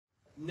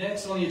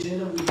Next on the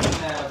agenda, we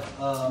have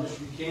Mr.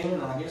 Buchanan.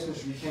 And I guess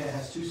Mr. Buchanan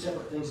has two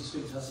separate things to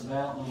speak to us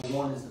about. Number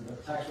one is the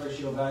tax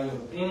ratio value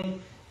of a penny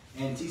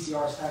and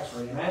TCR's tax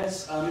rate. And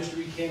as Mr.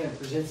 Buchanan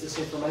presents this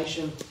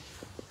information,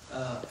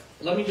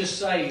 let me just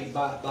say,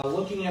 by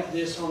looking at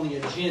this on the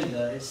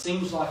agenda, it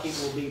seems like it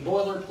will be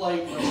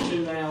boilerplate, let's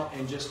tune out,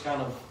 and just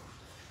kind of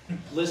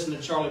listen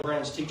to Charlie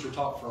Brown's teacher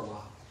talk for a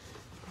while.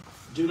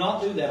 Do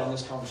not do that on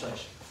this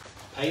conversation.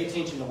 Pay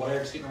attention to what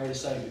Eric's getting ready to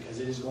say, because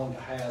it is going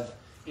to have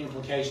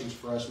implications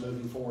for us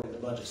moving forward in the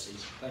budget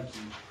season. Thank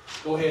you.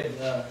 Go ahead,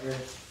 Eric.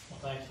 Well,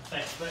 thank you.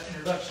 Thanks for that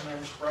introduction there,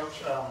 Mr.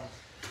 Roach.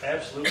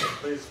 Absolutely.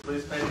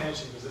 Please pay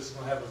attention, because this is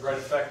going to have a great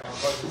effect on the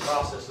budget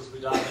process as we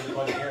dive into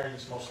budget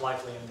hearings, most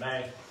likely in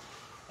May.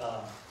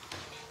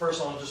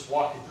 First, I'll just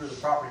walk you through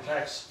the property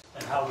tax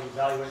and how we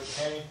evaluate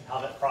the penny and how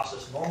that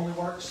process normally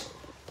works.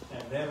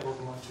 And then we're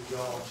going to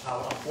go on how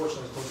it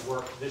unfortunately is going to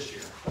work this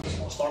year.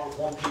 So we'll start with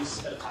one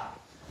piece at a time.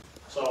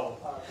 So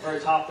at the very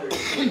top there, you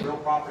see real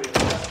property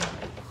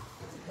assessment.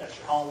 That's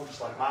your home,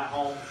 just like my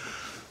home.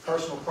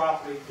 Personal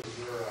property is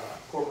your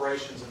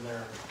corporations and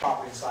their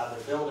property inside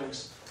their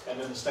buildings. And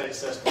then the state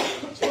assessment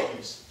for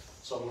utilities.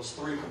 So those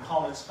three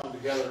components come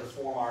together to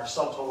form our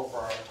subtotal for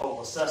our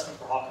total assessment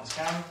for Hawkins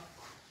County.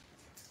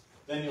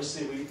 Then you'll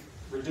see we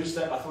reduced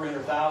that by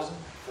 $300,000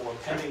 for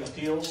pending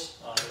appeals.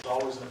 There's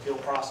always an appeal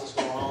process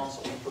going on,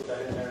 so we put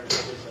that in there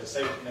as a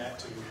safety net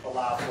to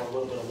allow for a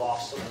little bit of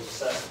loss of those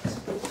assessments.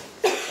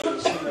 So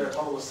you'll see their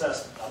total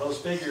assessment. Now those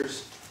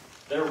figures,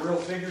 they're real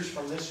figures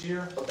from this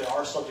year, but they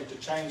are subject to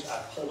change.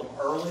 I pulled them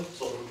early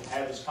so that we can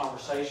have this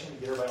conversation and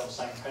get everybody on the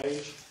same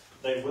page.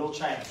 They will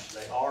change.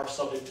 They are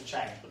subject to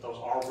change, but those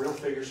are real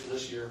figures for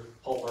this year,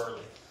 pulled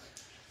early.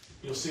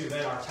 You'll see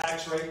then our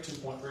tax rate,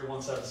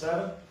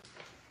 2.3177.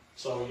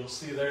 So you'll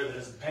see there that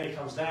as the penny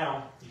comes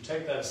down, you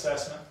take that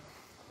assessment,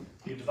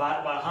 you divide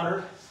it by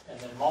 100, and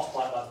then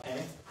multiply it by the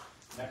penny,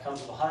 and that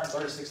comes with a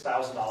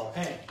 $136,000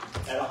 penny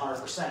at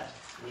 100%.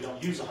 We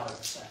don't use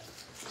 100%.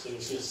 So you'll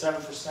see a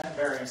 7%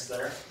 variance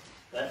there.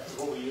 That is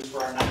what we use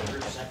for our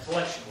 93%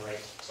 collection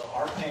rate. So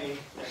our penny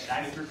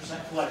at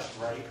 93%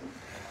 collection rate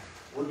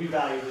would be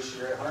valued this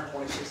year at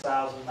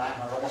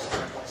 $126,900, almost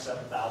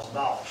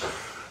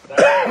 $127,000.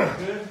 That's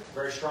very good,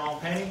 very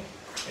strong penny,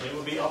 and it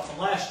would be up from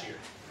last year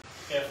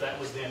if that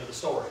was the end of the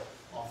story.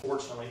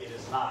 Unfortunately, it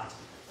is not.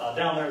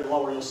 Down there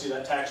lower, you'll see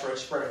that tax rate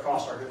spread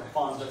across our different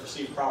funds that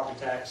receive property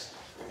tax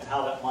and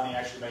how that money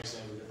actually makes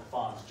it into different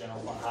funds, general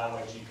fund,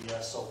 highway,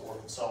 GPS, so forth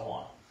and so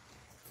on.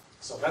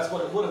 So that's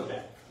what it would have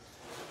been.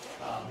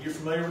 You're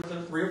familiar with the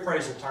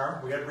reappraisal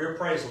term. We had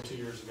reappraisal 2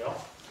 years ago.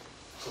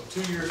 So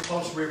 2 years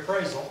post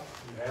reappraisal,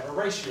 you have a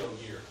ratio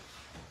year.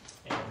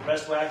 And the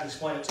best way I can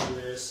explain it to you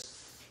is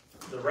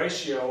the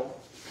ratio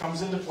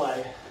comes into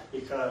play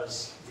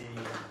because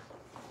the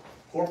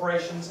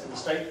corporations and the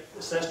state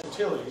assessed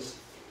utilities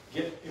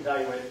get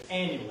evaluated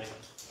annually,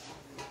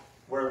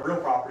 where real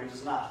property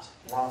does not.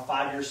 We're on a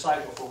 5-year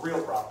cycle for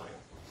real property.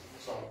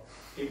 So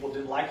people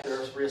didn't like their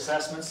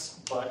reassessments,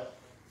 but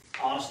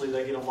honestly,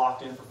 they get them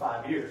locked in for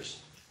 5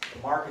 years.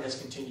 The market has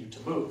continued to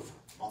move.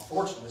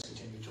 Unfortunately, it's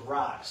continued to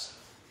rise.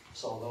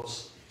 So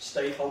those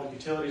state public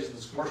utilities and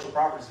those commercial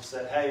properties have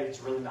said, hey, it's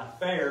really not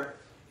fair.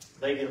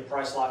 They get a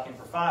price lock in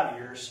for 5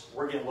 years.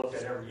 We're getting looked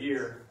at every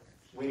year.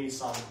 We need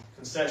some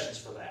concessions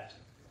for that.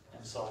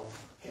 And so,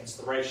 hence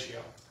the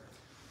ratio.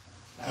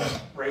 Now, the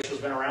ratio's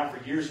been around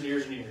for years and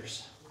years and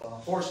years. But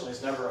unfortunately,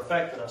 it's never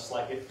affected us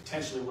like it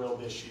potentially will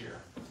this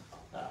year.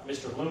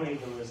 Mr. Looney,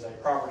 who is a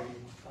property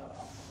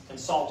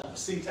consultant with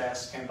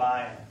CTAS, came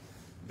by and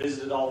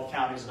visited all the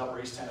counties in Upper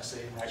East Tennessee.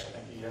 Actually, I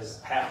think he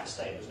has half the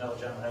state. There's another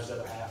gentleman who has the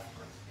other half.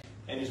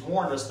 And he's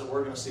warned us that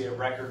we're going to see a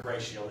record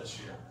ratio this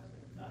year.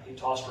 He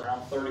tossed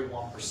around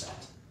 31%.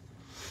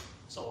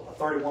 So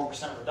a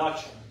 31%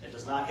 reduction, it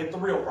does not hit the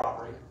real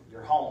property,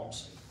 your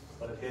homes,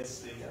 but it hits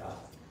the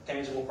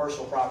tangible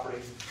personal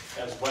property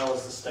as well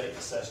as the state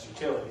assessed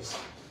utilities.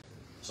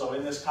 So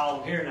in this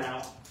column here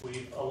now,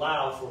 we've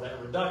allowed for that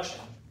reduction.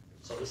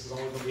 So this is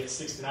only going to be at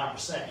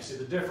 69%. You see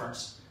the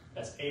difference?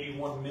 That's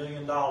 $81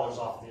 million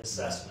off the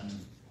assessment.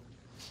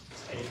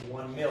 It's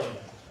 $81 million.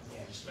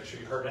 Again, just make sure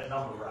you heard that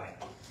number right.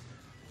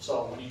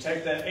 So when you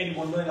take that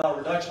 $81 million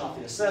reduction off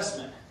the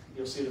assessment,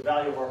 you'll see the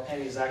value of our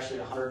penny is actually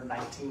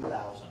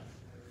 $119,000,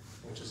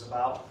 which is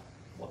about,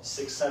 what,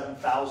 $6,000,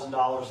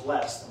 $7,000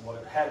 less than what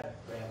it had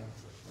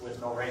been with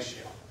no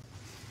ratio.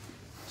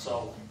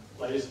 So,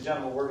 ladies and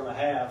gentlemen, we're going to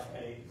have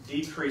a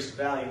decreased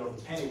value of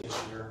the penny this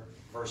year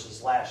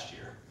versus last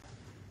year.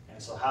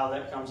 And so how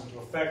that comes into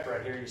effect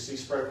right here, you see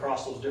spread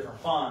across those different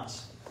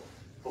funds.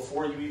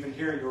 Before you even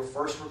hear your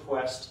first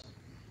request,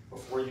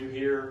 before you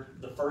hear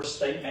the first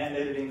state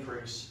mandated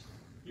increase,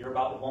 you're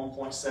about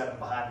 1.7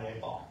 behind the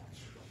 8 ball.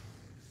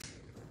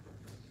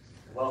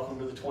 Welcome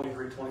to the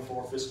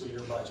 23-24 fiscal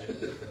year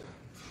budget.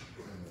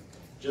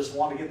 Just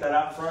want to get that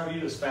out in front of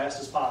you as fast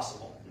as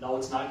possible. No,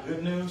 it's not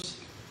good news,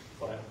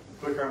 but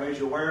the quicker I made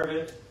you aware of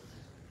it,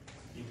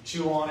 you can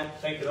chew on it,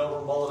 think it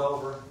over, mull it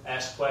over,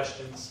 ask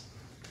questions,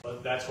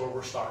 but that's where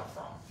we're starting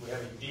from. We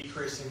have a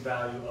decreasing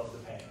value of the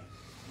penny.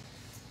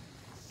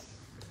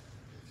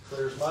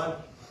 Clear as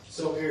mud?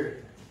 So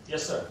Eric,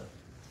 Yes, sir.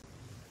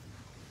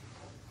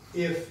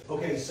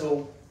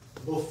 so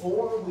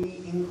before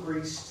we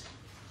increased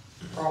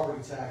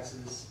property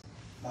taxes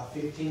by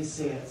 15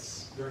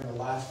 cents during the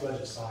last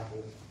budget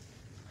cycle,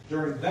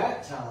 during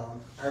that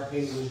time, our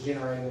penny was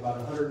generating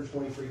about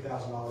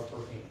 $123,000 per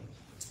penny.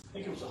 I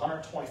think it was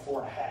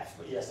 124 and a half,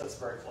 but yes, that's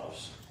very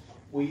close.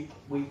 We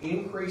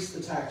increased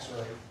the tax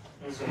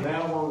rate, so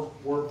now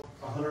we're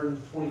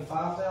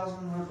 125,000,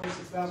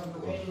 126,000 per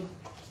penny,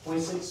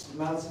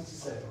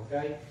 26,967,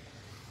 okay?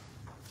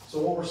 So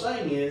what we're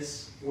saying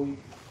is,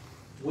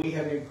 we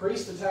have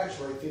increased the tax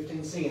rate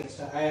 15 cents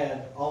to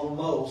add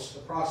almost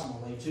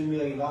approximately $2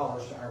 million to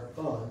our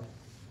fund.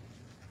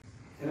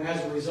 And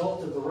as a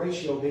result of the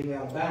ratio being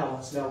out of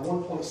balance, now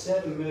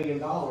 $1.7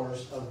 million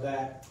of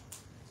that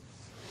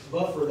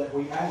buffer that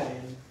we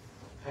added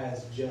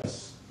has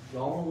just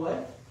gone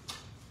away.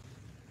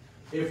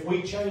 If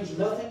we change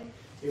nothing,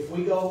 if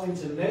we go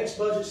into next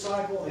budget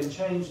cycle and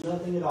change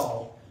nothing at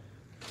all,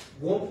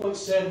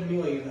 1.7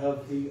 million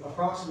of the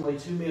approximately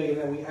 2 million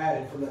that we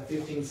added from that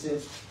 15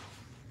 cents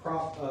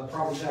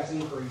property tax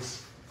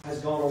increase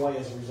has gone away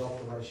as a result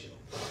of the ratio.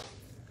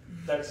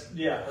 That's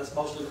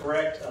mostly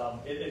correct.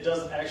 It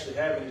doesn't actually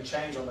have any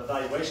change on the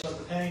valuation of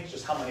the penny,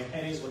 just how many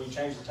pennies when you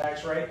change the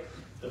tax rate.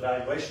 The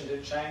valuation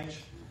didn't change.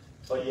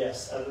 But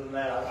yes, other than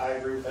that, I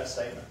agree with that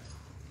statement.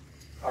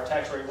 Our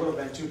tax rate would have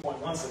been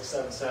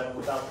 2.1677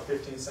 without the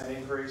 15-cent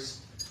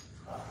increase.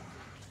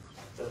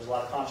 There was a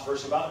lot of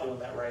controversy about doing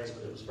that raise,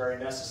 but it was very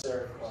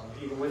necessary.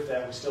 Even with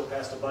that, we still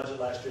passed a budget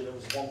last year that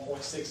was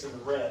 1.6 in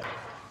the red.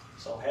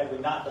 So had we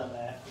not done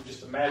that, you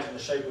just imagine the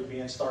shape we'd be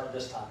in starting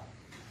this time.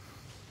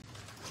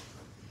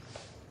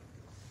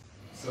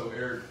 So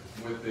Eric,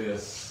 with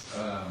this,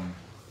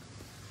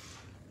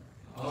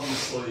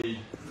 obviously,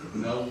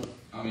 none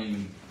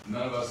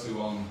of us who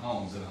own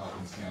homes in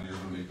Hawkins County are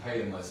going to be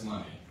paying less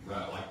money,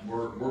 right? Like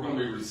we're going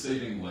to be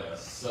receiving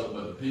less. So,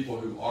 but the people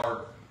who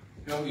are,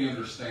 help me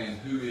understand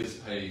who is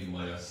paying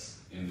less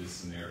in this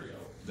scenario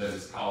that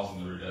is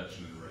causing the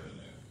reduction in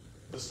revenue.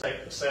 The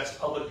state assessed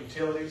public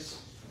utilities,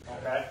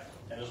 okay,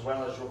 and as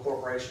well as your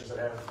corporations that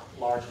have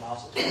large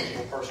amounts of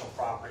tangible personal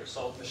property,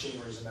 so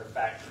machineries in their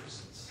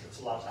factories. It's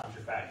a lot of times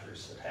your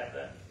factories that have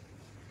that.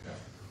 Okay.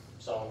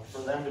 So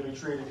for them to be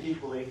treated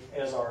equally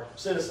as our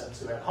citizens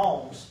who have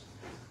homes,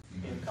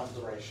 in comes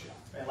the ratio.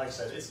 And like I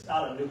said, it's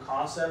not a new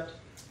concept.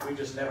 We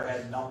just never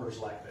had numbers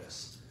like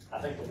this. I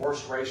think the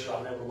worst ratio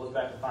I've ever looked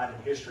back and find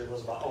in history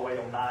was about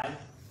 08-09,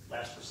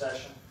 last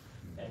recession.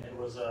 And it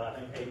was, I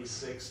think,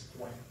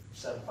 86.75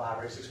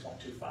 or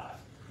 86.25.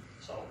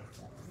 So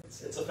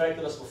it's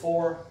affected us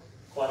before.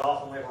 Quite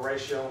often we have a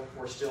ratio,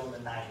 we're still in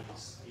the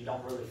 90s. You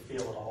don't really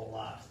feel it a whole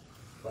lot.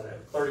 But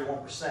at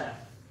 31%,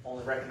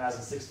 only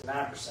recognizing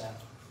 69%,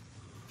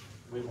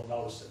 we will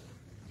notice it.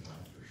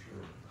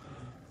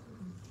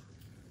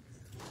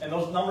 And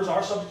those numbers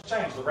are subject to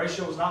change. The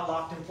ratio is not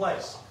locked in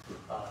place.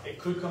 It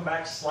could come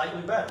back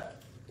slightly better,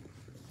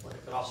 but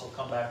it could also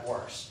come back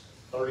worse.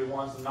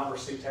 31 is the number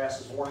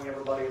CTAS is warning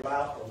everybody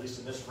about, or at least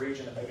in this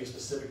region. It may be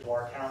specific to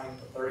our county,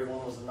 but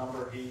 31 was the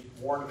number he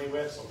warned me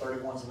with, so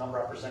 31 is the number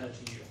I presented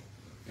to you.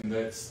 And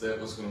that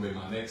was going to be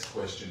my next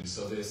question.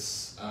 So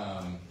this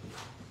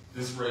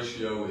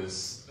ratio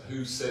is,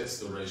 who sets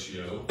the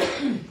ratio?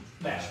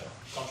 National.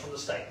 Comes from the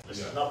state. This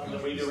is nothing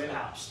that we do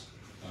in-house.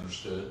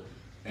 Understood.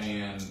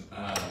 And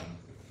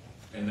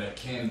that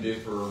can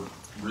differ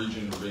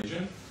region to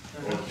region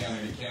or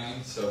county to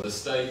county. So the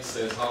state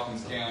says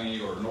Hawkins County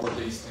or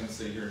Northeast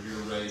Tennessee, here's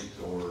your rate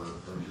or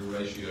your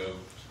ratio,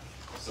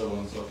 so on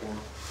and so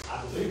forth.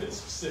 I believe it's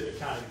specific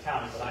county to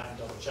county, but I can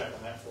double check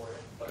on that for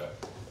you. But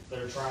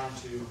they're trying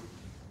to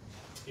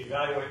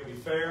evaluate and be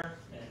fair,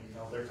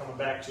 and they're coming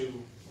back to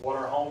what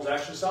our homes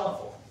actually selling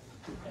for.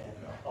 And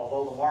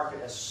although the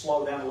market has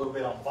slowed down a little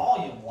bit on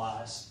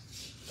volume-wise,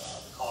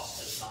 the cost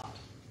has not.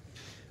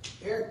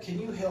 Eric, can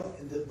you help?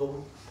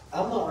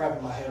 I'm not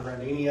wrapping my head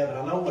around any of it.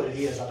 I know what it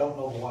is. I don't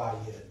know why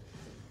yet.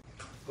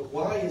 But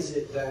why is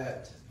it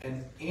that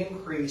an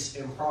increase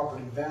in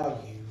property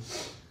value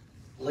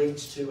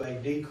leads to a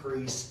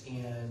decrease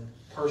in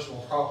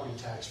personal property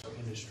tax for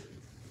industry?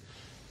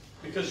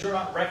 Because you're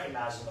not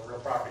recognizing the real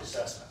property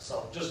assessment.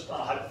 So just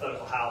on a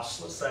hypothetical house,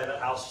 let's say that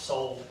house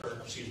sold, or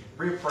excuse me,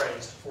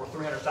 reappraised for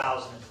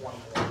 $300,000 in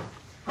 21.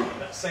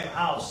 That same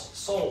house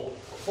sold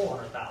for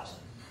 $400,000.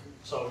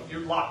 So you're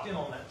locked in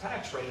on that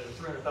tax rate at a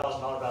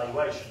 $300,000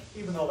 valuation,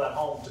 even though that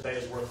home today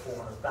is worth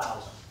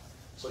 $400,000.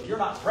 So you're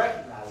not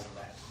recognizing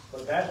that,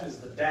 but that is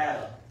the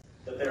data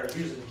that they're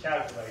using to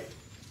calculate.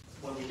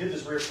 When we did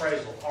this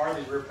reappraisal, are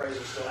these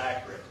reappraisals still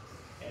accurate?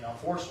 And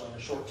unfortunately, in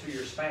a short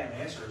 2-year span, the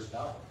answer is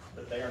no,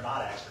 that they are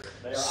not accurate.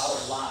 They are out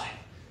of line.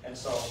 And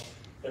so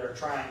they're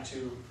trying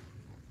to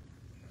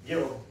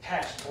give a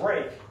tax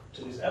break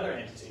to these other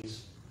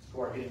entities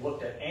who are getting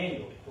looked at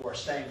annually, who are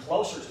staying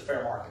closer to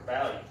fair market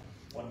value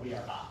when we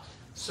are not.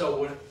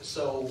 So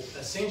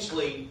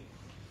essentially,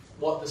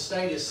 what the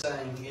state is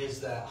saying is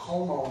that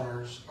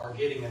homeowners are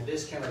getting a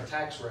discounted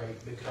tax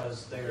rate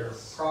because their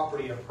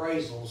property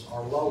appraisals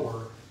are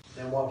lower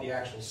than what the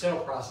actual sale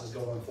price is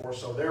going for.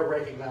 So they're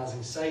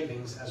recognizing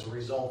savings as a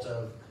result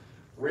of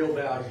real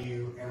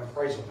value and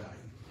appraisal value.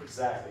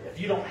 Exactly. If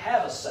you don't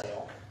have a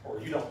sale, or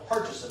you don't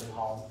purchase a new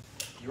home,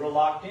 you're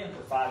locked in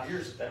for 5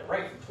 years at that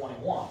rate from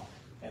 21,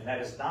 and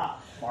that is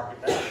not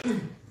market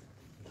value.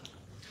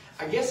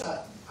 I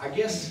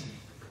guess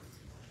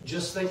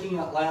just thinking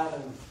out loud,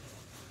 and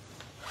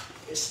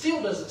it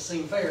still doesn't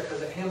seem fair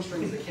because it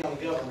hamstrings the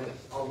county government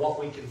on what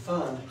we can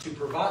fund to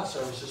provide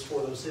services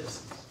for those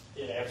citizens.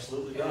 It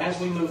absolutely does. And as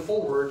we move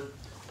forward,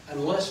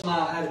 unless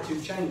my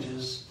attitude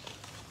changes,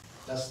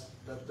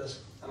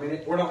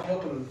 we're not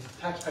helping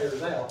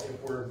taxpayers out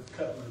if we're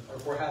cutting, or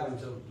if we're having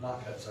to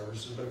not cut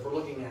services, but if we're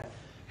looking at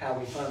how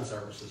we fund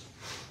services.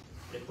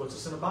 It puts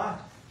us in a bind.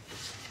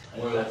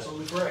 Well, That's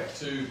absolutely correct.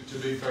 To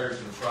be fair to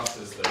the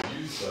process they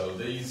use, though,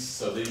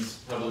 these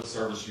public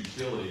service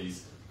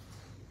utilities,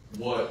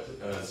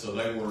 so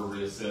they were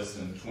reassessed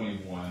in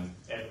 21.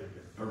 Every year.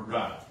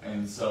 Right,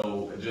 and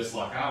so just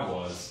like I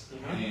was,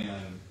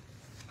 and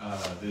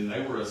then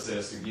they were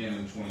assessed again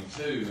in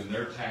 22, and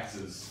their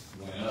taxes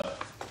went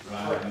up,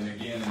 right, Correct. and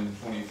again in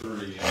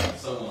 23, and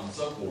so on and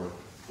so forth.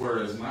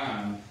 Whereas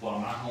mine, while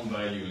my home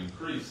value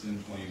increased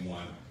in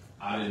 21,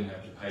 I didn't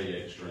have to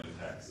pay extra in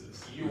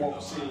taxes. You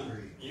won't see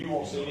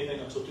anything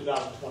until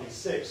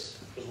 2026,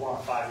 because we're on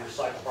a 5-year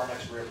cycle for our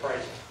next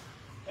reappraisal.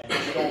 And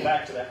just going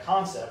back to that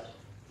concept,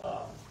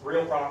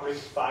 real property,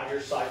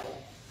 5-year cycle.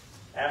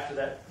 After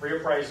that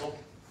reappraisal,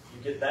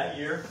 you get that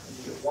year, and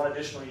you get one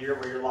additional year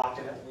where you're locked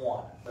in at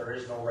 1. There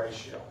is no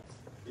ratio.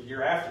 The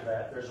year after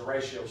that, there's a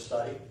ratio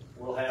study.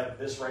 We'll have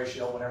this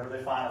ratio whenever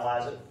they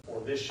finalize it for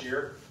this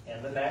year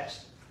and the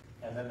next.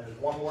 And then there's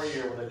one more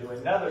year where they do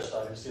another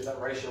study to see if that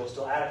ratio is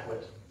still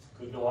adequate.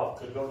 Could go up,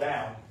 could go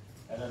down.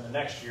 And then the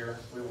next year,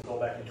 we will go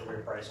back into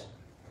reappraisal.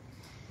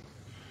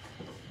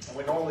 And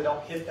we normally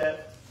don't hit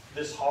that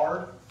this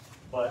hard,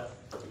 but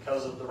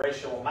because of the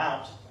ratio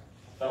amount,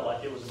 felt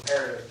like it was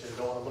imperative to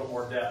go in a little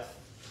more depth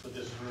with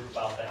this group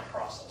about that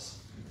process.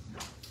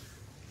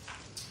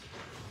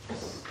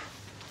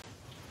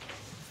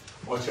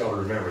 I want y'all to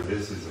remember,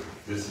 this is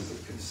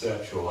a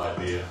conceptual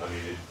idea. I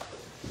mean,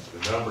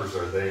 the numbers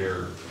are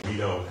there. We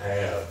don't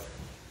have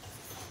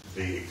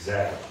the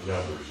exact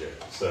numbers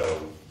yet.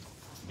 So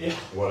Yeah.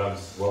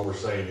 what we're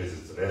saying is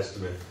it's an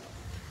estimate.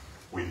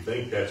 We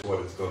think that's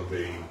what it's going to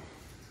be.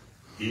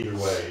 Either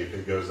way, if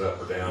it goes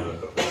up or down a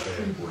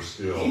percent, we're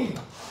still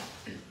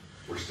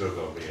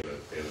going to be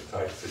in a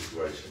tight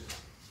situation.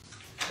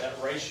 That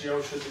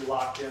ratio should be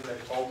locked in, they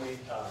told me,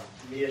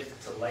 mid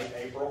to late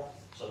April.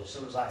 So as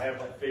soon as I have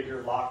that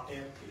figure locked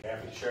in, be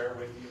happy to share it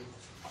with you.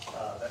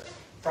 That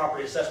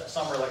property assessment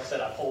summary, like I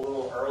said, I pulled a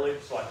little early,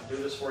 so I can do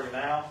this for you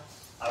now.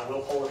 I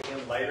will pull it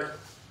again later.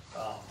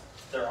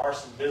 There are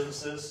some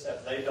businesses,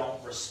 if they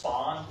don't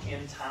respond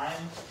in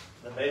time,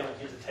 then they don't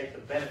get to take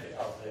the benefit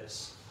of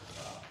this.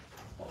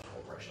 Most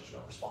corporations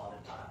don't respond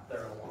in time.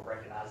 They're going to want to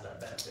recognize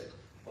that benefit.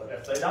 But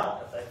if they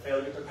don't, if they fail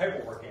to get their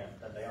paperwork in,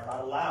 then they are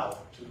not allowed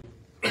to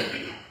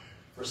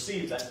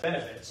receive that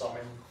benefit. So, I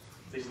mean,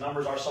 these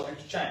numbers are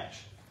subject to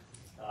change.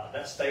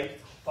 That state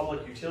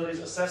public utilities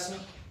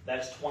assessment,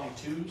 that's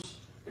 22s,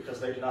 because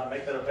they do not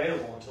make that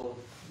available until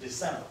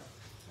December.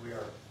 We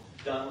are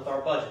done with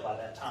our budget by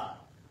that time.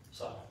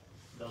 So,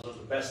 those are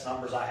the best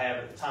numbers I have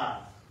at the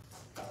time.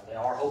 They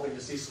are hoping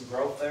to see some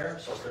growth there.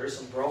 So, if there is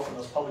some growth in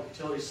those public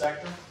utility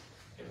sector,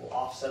 it will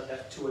offset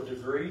that to a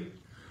degree,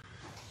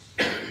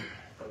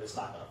 but it's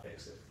not going to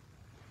fix it.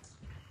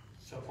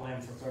 So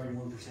plan for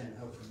 31% and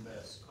hope for the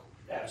best.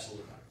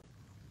 Absolutely.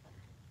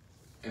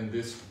 And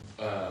this,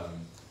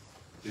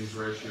 these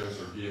ratios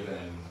are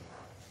given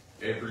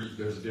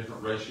there's a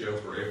different ratio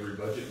for every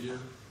budget year?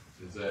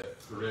 Is that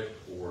correct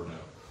or no?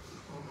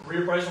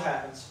 Reappraisal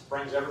happens,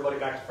 brings everybody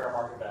back to fair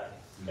market value.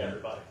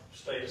 Everybody.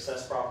 State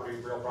assessed property,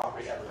 real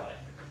property, everybody.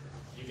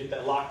 You get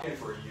that locked in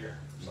for a year.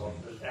 So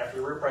after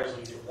your reappraisal,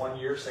 you get 1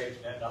 year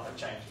safety net, nothing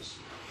changes.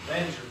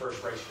 Then is your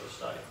first ratio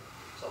study.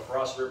 So for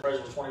us,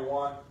 reappraisal was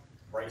 21,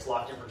 rates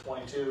locked in for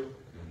 22,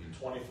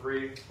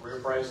 23,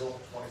 reappraisal,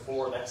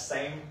 24, that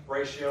same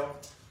ratio.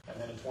 And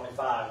then in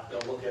 25,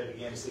 they'll look at it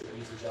again and see if it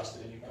needs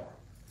adjusted anymore.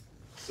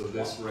 So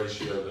this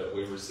ratio that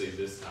we receive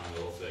this time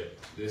will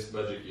affect this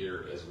budget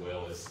year as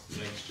well as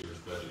next year's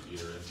budget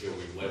year until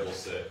we level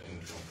set in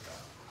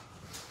 25.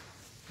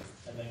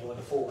 And then go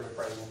into full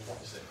reappraisal in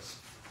 26.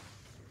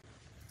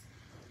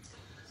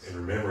 And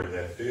remember, in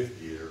that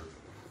 5th year,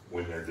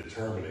 when they're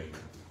determining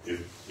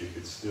if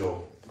it's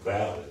still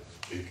valid,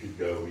 it could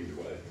go either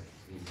way.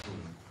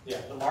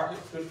 Yeah, the market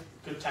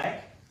could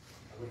tank.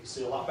 We can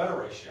see a lot better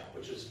ratio,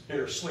 which is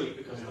bittersweet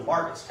because the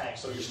market's tanked,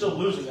 so you're still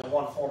losing in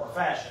one form or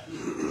fashion.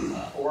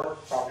 Or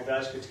property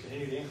values could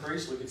continue to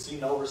increase. We could see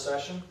no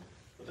recession,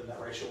 but then that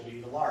ratio will be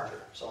even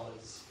larger. So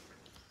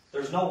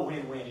there's no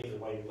win-win either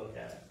way you look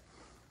at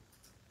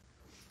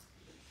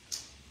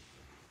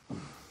it.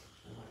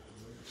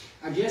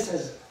 I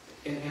guess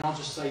and I'll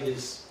just say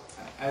this,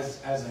 as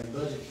a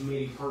budget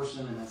committee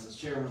person and as the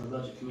chairman of the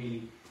budget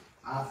committee,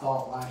 I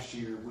thought last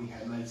year we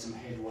had made some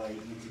headway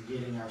into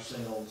getting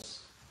ourselves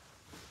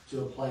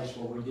to a place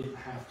where we didn't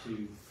have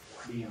to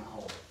be in a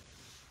hole.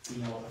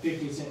 You know,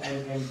 15 cent,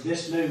 and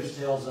this news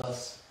tells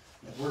us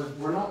that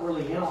we're not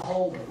really in a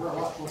hole, but we're a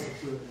lot closer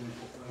to it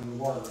than we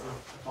were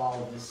if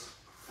all of this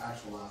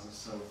actualizes.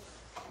 So,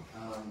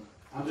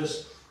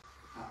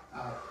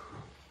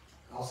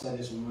 I'll say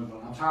this when we move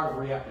on. I'm tired of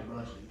reactive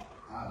budgeting.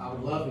 I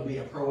would love to be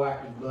a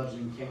proactive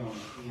budgeting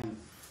county, and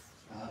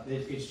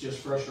it's just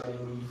frustrating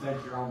when you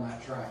think you're on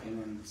that track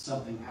and then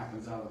something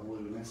happens out of the blue,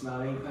 and it's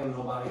not anything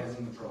nobody has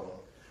any control of.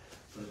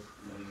 But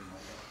anyway.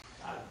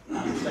 I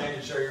understand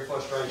and share your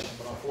frustration,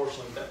 but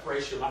unfortunately, that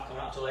ratio might come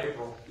out till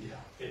April. Yeah.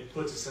 It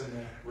puts us in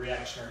the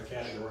reactionary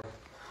category.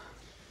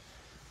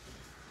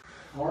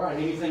 All right,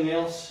 anything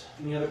else?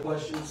 Any other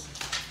questions?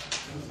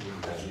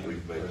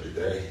 We've made your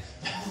day.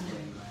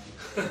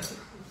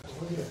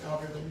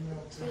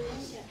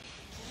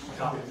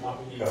 Copy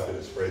Copy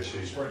the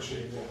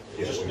spreadsheet.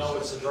 Just know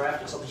it's a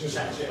draft, it's something to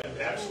change.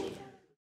 Absolutely.